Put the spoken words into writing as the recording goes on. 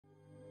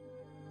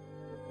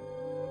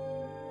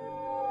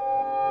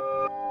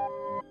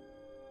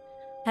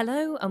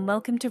Hello and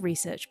welcome to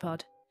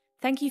ResearchPod.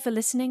 Thank you for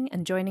listening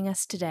and joining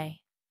us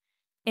today.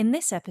 In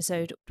this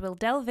episode, we'll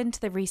delve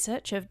into the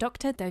research of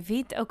Dr.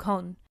 David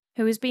Ocón,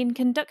 who has been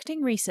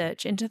conducting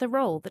research into the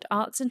role that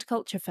arts and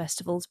culture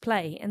festivals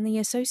play in the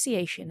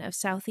Association of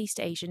Southeast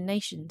Asian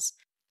Nations,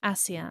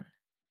 ASEAN.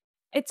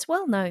 It's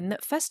well known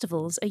that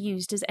festivals are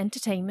used as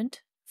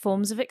entertainment,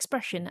 forms of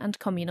expression and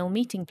communal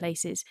meeting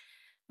places,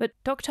 but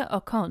Dr.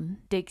 Ocón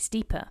digs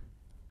deeper.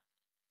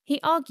 He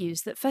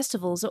argues that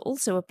festivals are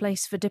also a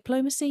place for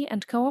diplomacy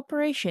and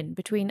cooperation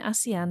between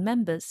ASEAN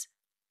members.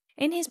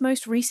 In his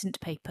most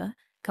recent paper,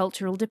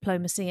 Cultural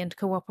Diplomacy and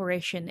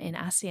Cooperation in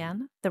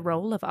ASEAN, the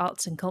Role of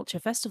Arts and Culture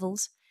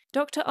Festivals,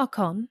 Dr.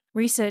 Ocón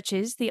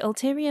researches the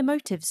ulterior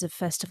motives of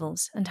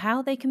festivals and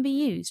how they can be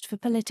used for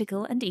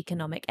political and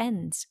economic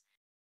ends.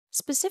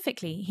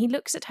 Specifically, he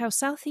looks at how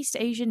Southeast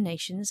Asian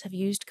nations have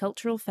used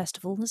cultural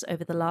festivals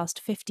over the last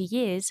 50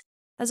 years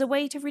as a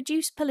way to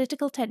reduce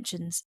political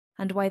tensions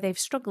and why they've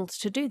struggled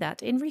to do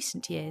that in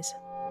recent years.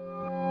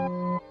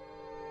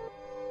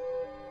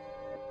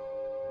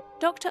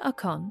 Dr.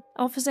 Ocón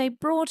offers a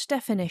broad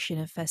definition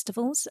of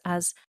festivals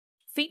as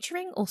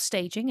featuring or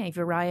staging a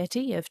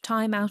variety of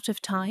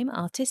time-out-of-time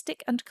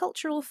artistic and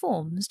cultural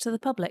forms to the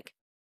public.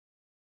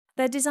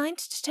 They're designed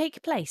to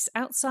take place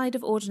outside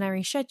of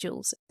ordinary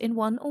schedules in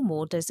one or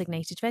more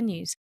designated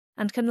venues,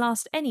 and can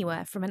last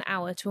anywhere from an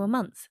hour to a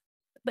month,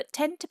 but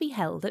tend to be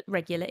held at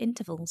regular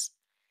intervals.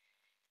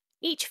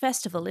 Each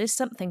festival is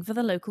something for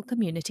the local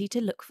community to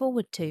look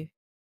forward to.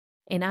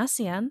 In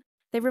ASEAN,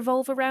 they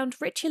revolve around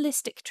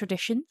ritualistic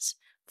traditions,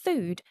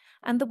 food,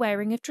 and the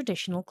wearing of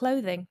traditional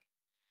clothing.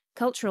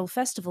 Cultural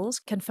festivals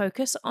can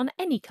focus on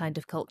any kind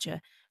of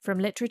culture, from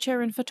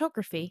literature and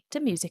photography to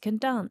music and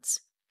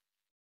dance.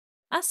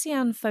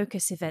 ASEAN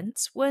focus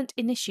events weren't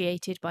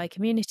initiated by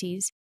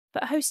communities,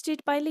 but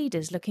hosted by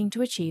leaders looking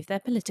to achieve their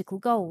political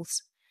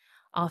goals.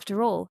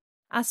 After all,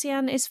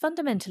 ASEAN is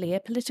fundamentally a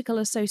political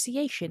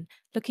association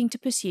looking to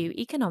pursue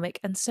economic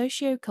and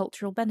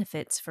socio-cultural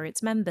benefits for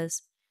its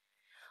members.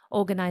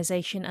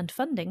 Organisation and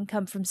funding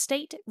come from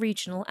state,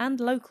 regional and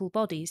local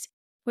bodies,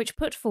 which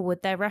put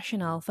forward their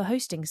rationale for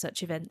hosting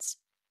such events.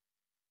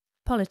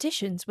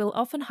 Politicians will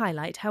often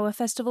highlight how a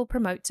festival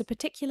promotes a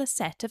particular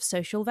set of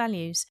social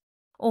values,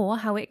 or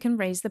how it can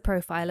raise the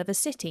profile of a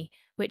city,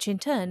 which in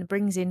turn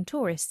brings in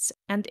tourists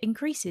and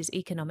increases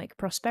economic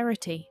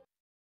prosperity.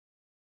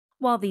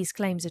 While these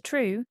claims are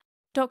true,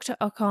 Dr.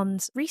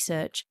 Ocón's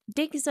research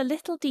digs a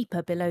little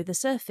deeper below the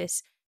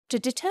surface to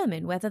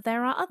determine whether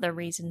there are other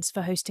reasons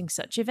for hosting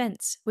such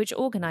events which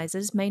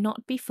organisers may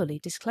not be fully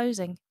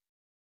disclosing.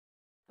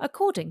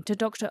 According to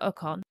Dr.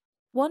 Ocón,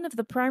 one of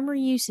the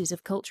primary uses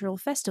of cultural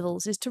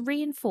festivals is to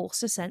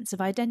reinforce a sense of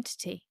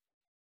identity.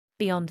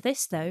 Beyond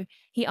this, though,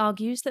 he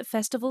argues that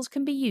festivals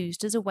can be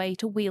used as a way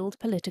to wield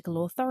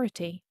political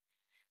authority.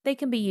 They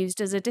can be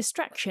used as a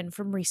distraction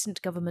from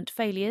recent government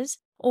failures,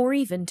 or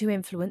even to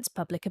influence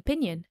public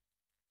opinion.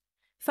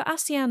 For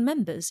ASEAN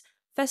members,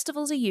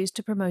 festivals are used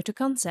to promote a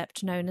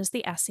concept known as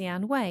the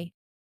ASEAN Way,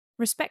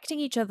 respecting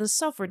each other's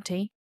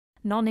sovereignty,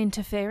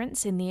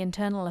 non-interference in the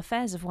internal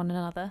affairs of one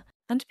another,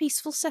 and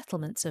peaceful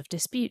settlements of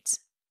disputes.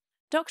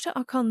 Dr.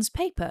 Ocón's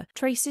paper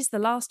traces the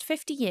last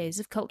 50 years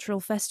of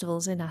cultural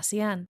festivals in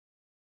ASEAN,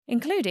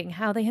 including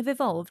how they have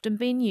evolved and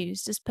been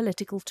used as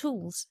political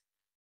tools.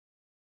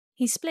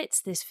 He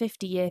splits this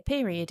 50-year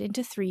period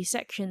into 3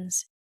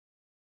 sections.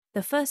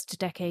 The first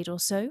decade or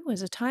so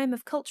was a time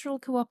of cultural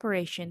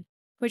cooperation,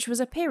 which was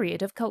a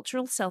period of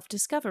cultural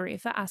self-discovery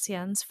for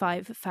ASEAN's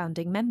 5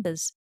 founding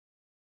members.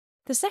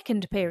 The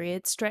second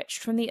period stretched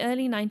from the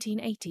early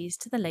 1980s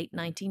to the late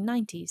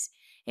 1990s,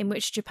 in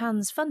which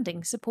Japan's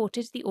funding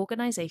supported the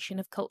organisation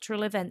of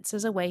cultural events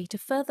as a way to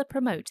further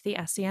promote the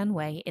ASEAN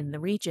Way in the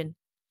region.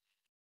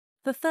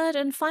 The third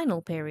and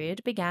final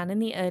period began in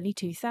the early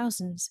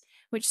 2000s,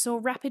 which saw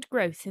rapid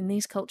growth in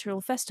these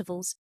cultural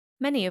festivals,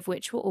 many of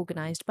which were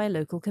organised by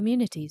local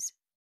communities.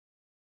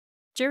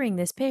 During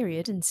this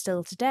period, and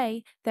still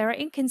today, there are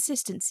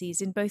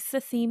inconsistencies in both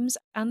the themes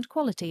and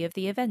quality of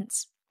the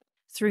events.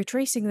 Through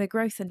tracing the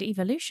growth and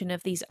evolution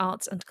of these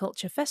arts and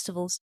culture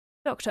festivals,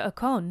 Dr.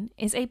 Ocón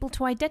is able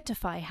to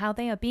identify how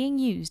they are being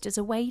used as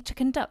a way to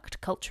conduct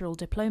cultural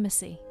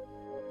diplomacy.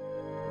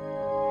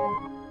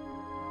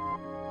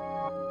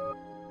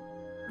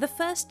 The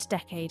first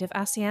decade of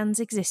ASEAN's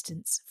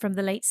existence, from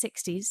the late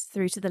 60s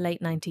through to the late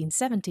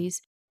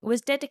 1970s, was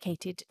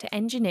dedicated to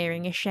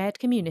engineering a shared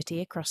community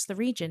across the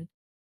region.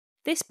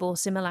 This bore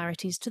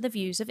similarities to the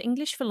views of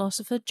English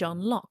philosopher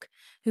John Locke,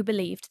 who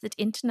believed that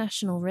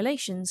international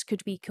relations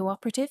could be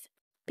cooperative,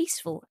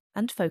 peaceful,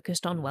 and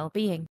focused on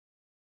well-being.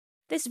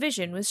 This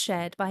vision was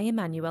shared by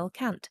Immanuel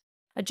Kant,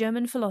 a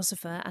German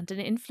philosopher and an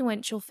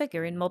influential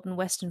figure in modern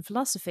Western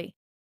philosophy,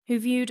 who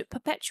viewed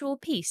perpetual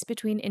peace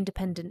between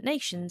independent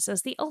nations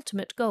as the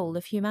ultimate goal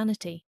of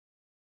humanity.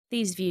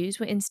 These views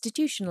were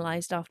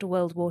institutionalized after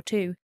World War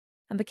II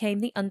and became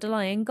the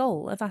underlying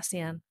goal of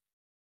ASEAN.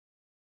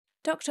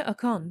 Dr.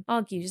 Ocón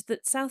argues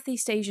that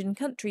Southeast Asian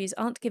countries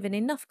aren't given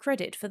enough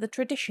credit for the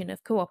tradition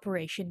of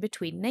cooperation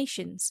between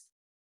nations.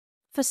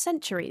 For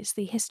centuries,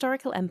 the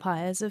historical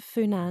empires of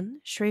Funan,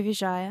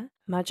 Srivijaya,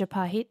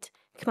 Majapahit,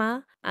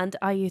 Khmer, and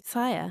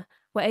Ayutthaya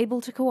were able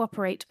to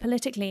cooperate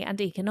politically and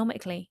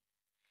economically.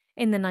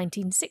 In the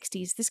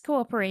 1960s, this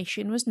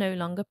cooperation was no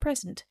longer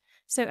present,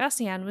 so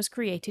ASEAN was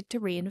created to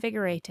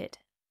reinvigorate it.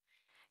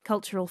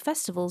 Cultural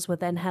festivals were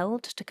then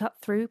held to cut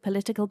through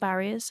political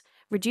barriers,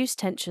 reduce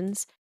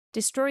tensions,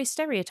 destroy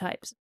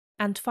stereotypes,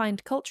 and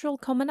find cultural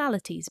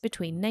commonalities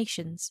between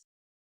nations.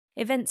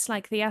 Events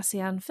like the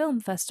ASEAN Film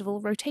Festival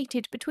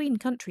rotated between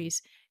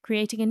countries,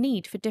 creating a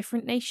need for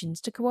different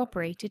nations to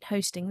cooperate in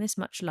hosting this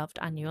much-loved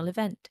annual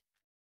event.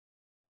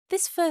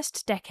 This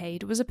first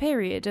decade was a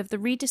period of the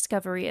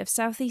rediscovery of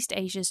Southeast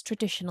Asia's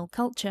traditional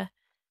culture.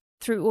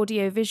 Through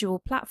audiovisual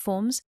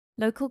platforms,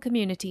 local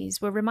communities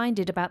were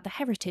reminded about the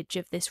heritage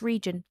of this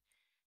region.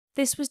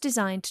 This was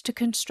designed to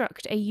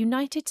construct a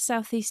united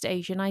Southeast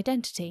Asian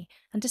identity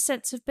and a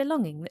sense of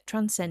belonging that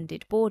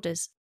transcended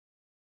borders.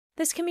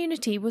 This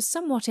community was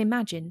somewhat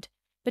imagined,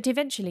 but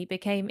eventually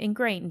became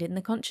ingrained in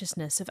the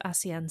consciousness of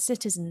ASEAN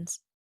citizens.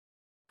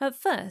 At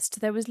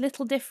first, there was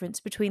little difference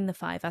between the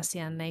 5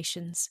 ASEAN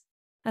nations.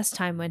 As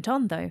time went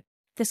on, though,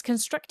 this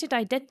constructed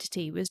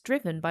identity was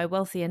driven by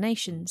wealthier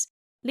nations,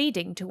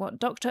 leading to what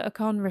Dr.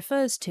 Ocón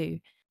refers to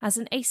as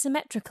an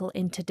asymmetrical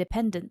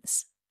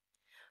interdependence.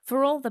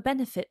 For all the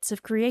benefits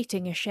of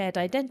creating a shared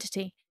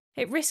identity,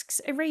 it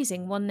risks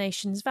erasing one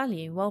nation's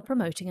value while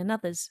promoting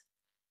another's.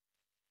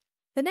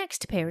 The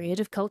next period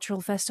of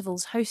cultural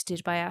festivals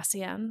hosted by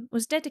ASEAN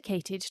was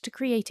dedicated to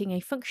creating a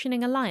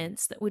functioning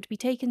alliance that would be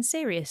taken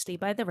seriously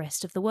by the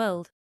rest of the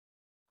world.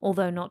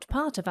 Although not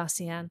part of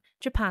ASEAN,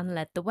 Japan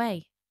led the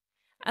way.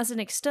 As an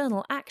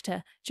external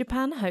actor,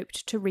 Japan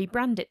hoped to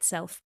rebrand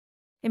itself,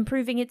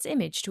 improving its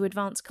image to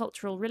advance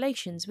cultural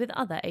relations with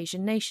other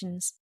Asian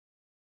nations.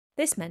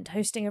 This meant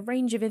hosting a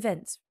range of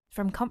events,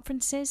 from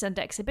conferences and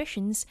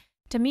exhibitions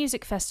to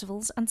music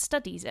festivals and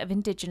studies of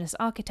indigenous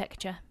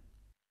architecture.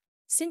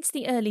 Since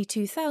the early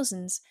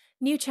 2000s,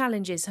 new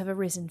challenges have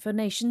arisen for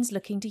nations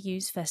looking to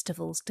use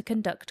festivals to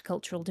conduct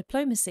cultural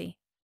diplomacy.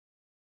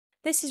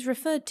 This is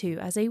referred to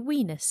as a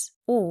we-ness,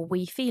 or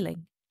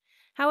we-feeling.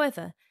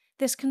 However,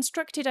 this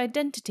constructed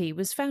identity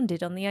was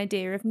founded on the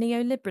idea of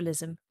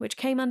neoliberalism, which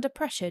came under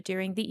pressure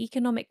during the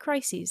economic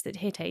crises that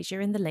hit Asia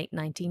in the late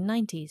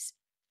 1990s.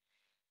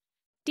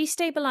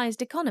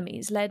 Destabilized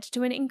economies led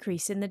to an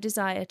increase in the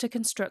desire to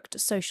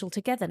construct social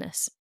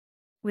togetherness.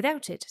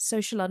 Without it,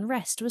 social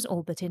unrest was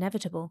all but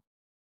inevitable.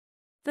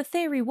 The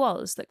theory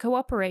was that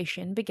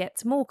cooperation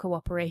begets more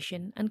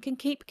cooperation and can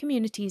keep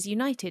communities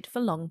united for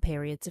long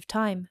periods of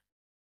time.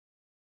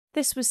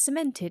 This was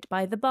cemented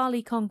by the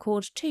Bali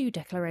Concord II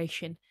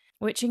Declaration,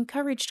 which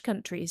encouraged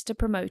countries to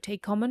promote a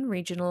common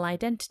regional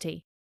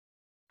identity.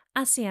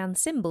 ASEAN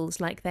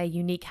symbols like their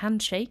unique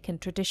handshake and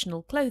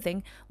traditional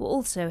clothing were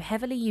also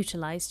heavily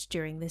utilised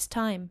during this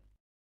time.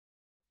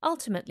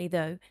 Ultimately,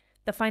 though,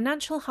 the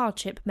financial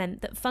hardship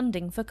meant that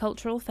funding for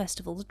cultural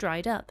festivals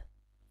dried up.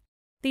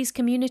 These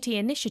community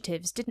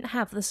initiatives didn't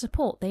have the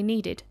support they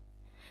needed.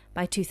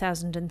 By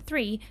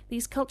 2003,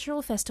 these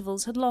cultural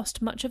festivals had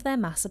lost much of their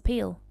mass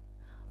appeal.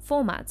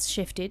 Formats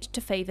shifted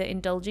to favour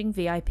indulging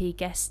VIP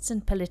guests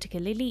and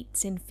political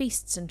elites in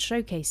feasts and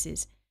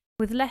showcases,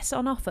 with less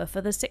on offer for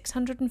the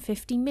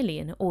 650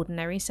 million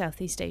ordinary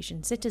Southeast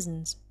Asian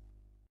citizens.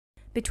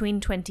 Between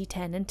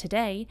 2010 and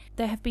today,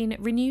 there have been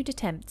renewed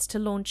attempts to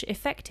launch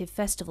effective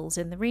festivals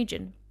in the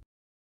region.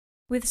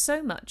 With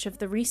so much of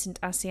the recent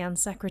ASEAN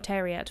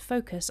Secretariat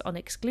focus on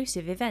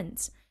exclusive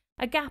events,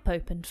 a gap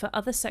opened for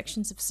other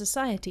sections of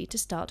society to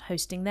start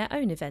hosting their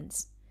own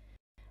events.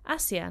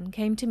 ASEAN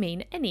came to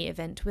mean any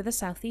event with a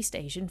Southeast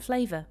Asian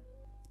flavour.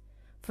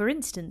 For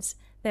instance,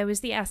 there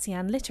was the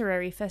ASEAN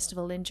Literary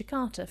Festival in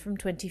Jakarta from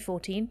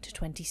 2014 to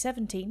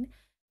 2017,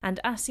 and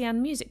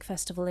ASEAN Music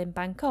Festival in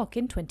Bangkok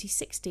in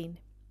 2016.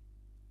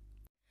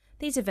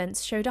 These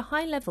events showed a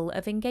high level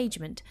of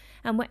engagement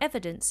and were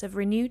evidence of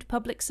renewed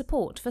public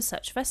support for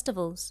such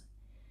festivals.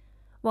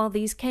 While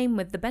these came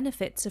with the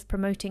benefits of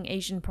promoting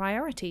Asian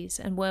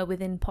priorities and were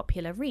within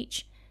popular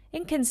reach,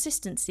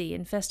 inconsistency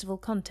in festival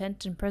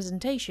content and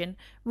presentation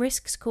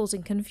risks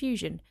causing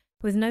confusion,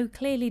 with no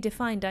clearly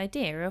defined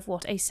idea of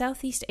what a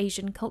Southeast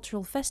Asian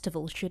cultural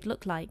festival should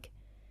look like.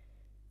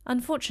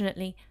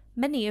 Unfortunately,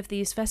 many of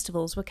these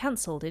festivals were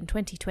cancelled in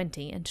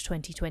 2020 and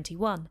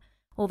 2021,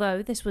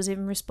 although this was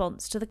in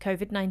response to the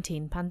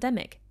COVID-19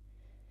 pandemic.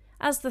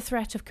 As the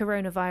threat of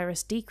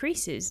coronavirus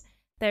decreases,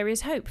 there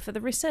is hope for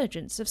the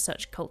resurgence of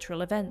such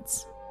cultural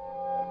events.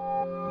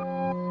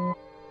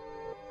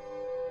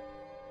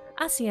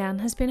 ASEAN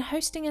has been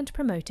hosting and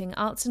promoting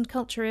arts and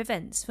culture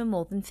events for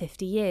more than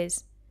 50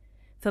 years.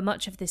 For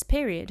much of this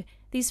period,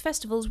 these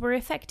festivals were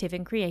effective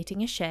in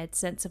creating a shared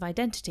sense of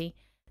identity,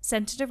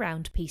 centred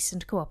around peace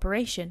and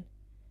cooperation.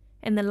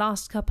 In the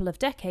last couple of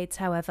decades,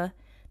 however,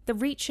 the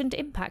reach and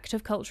impact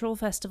of cultural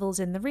festivals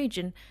in the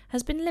region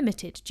has been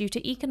limited due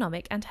to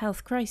economic and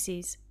health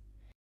crises.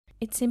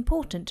 It's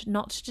important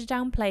not to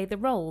downplay the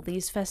role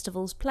these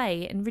festivals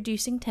play in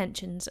reducing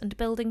tensions and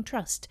building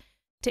trust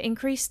to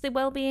increase the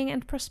well-being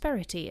and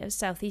prosperity of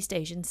Southeast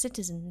Asian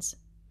citizens.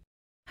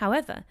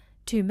 However,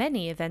 too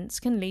many events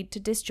can lead to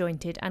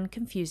disjointed and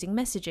confusing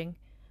messaging.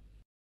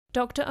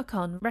 Dr.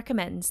 Ocón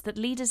recommends that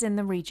leaders in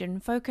the region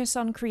focus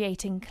on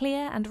creating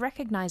clear and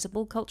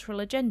recognisable cultural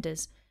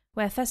agendas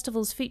where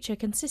festivals feature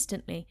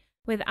consistently,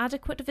 with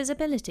adequate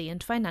visibility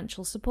and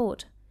financial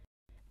support.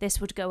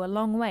 This would go a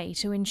long way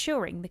to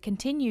ensuring the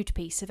continued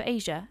peace of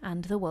Asia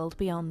and the world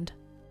beyond.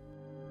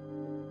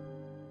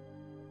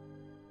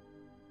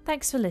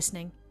 Thanks for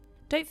listening.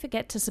 Don't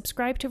forget to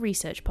subscribe to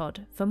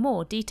ResearchPod for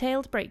more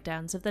detailed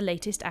breakdowns of the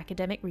latest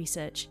academic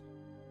research.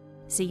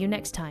 See you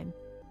next time.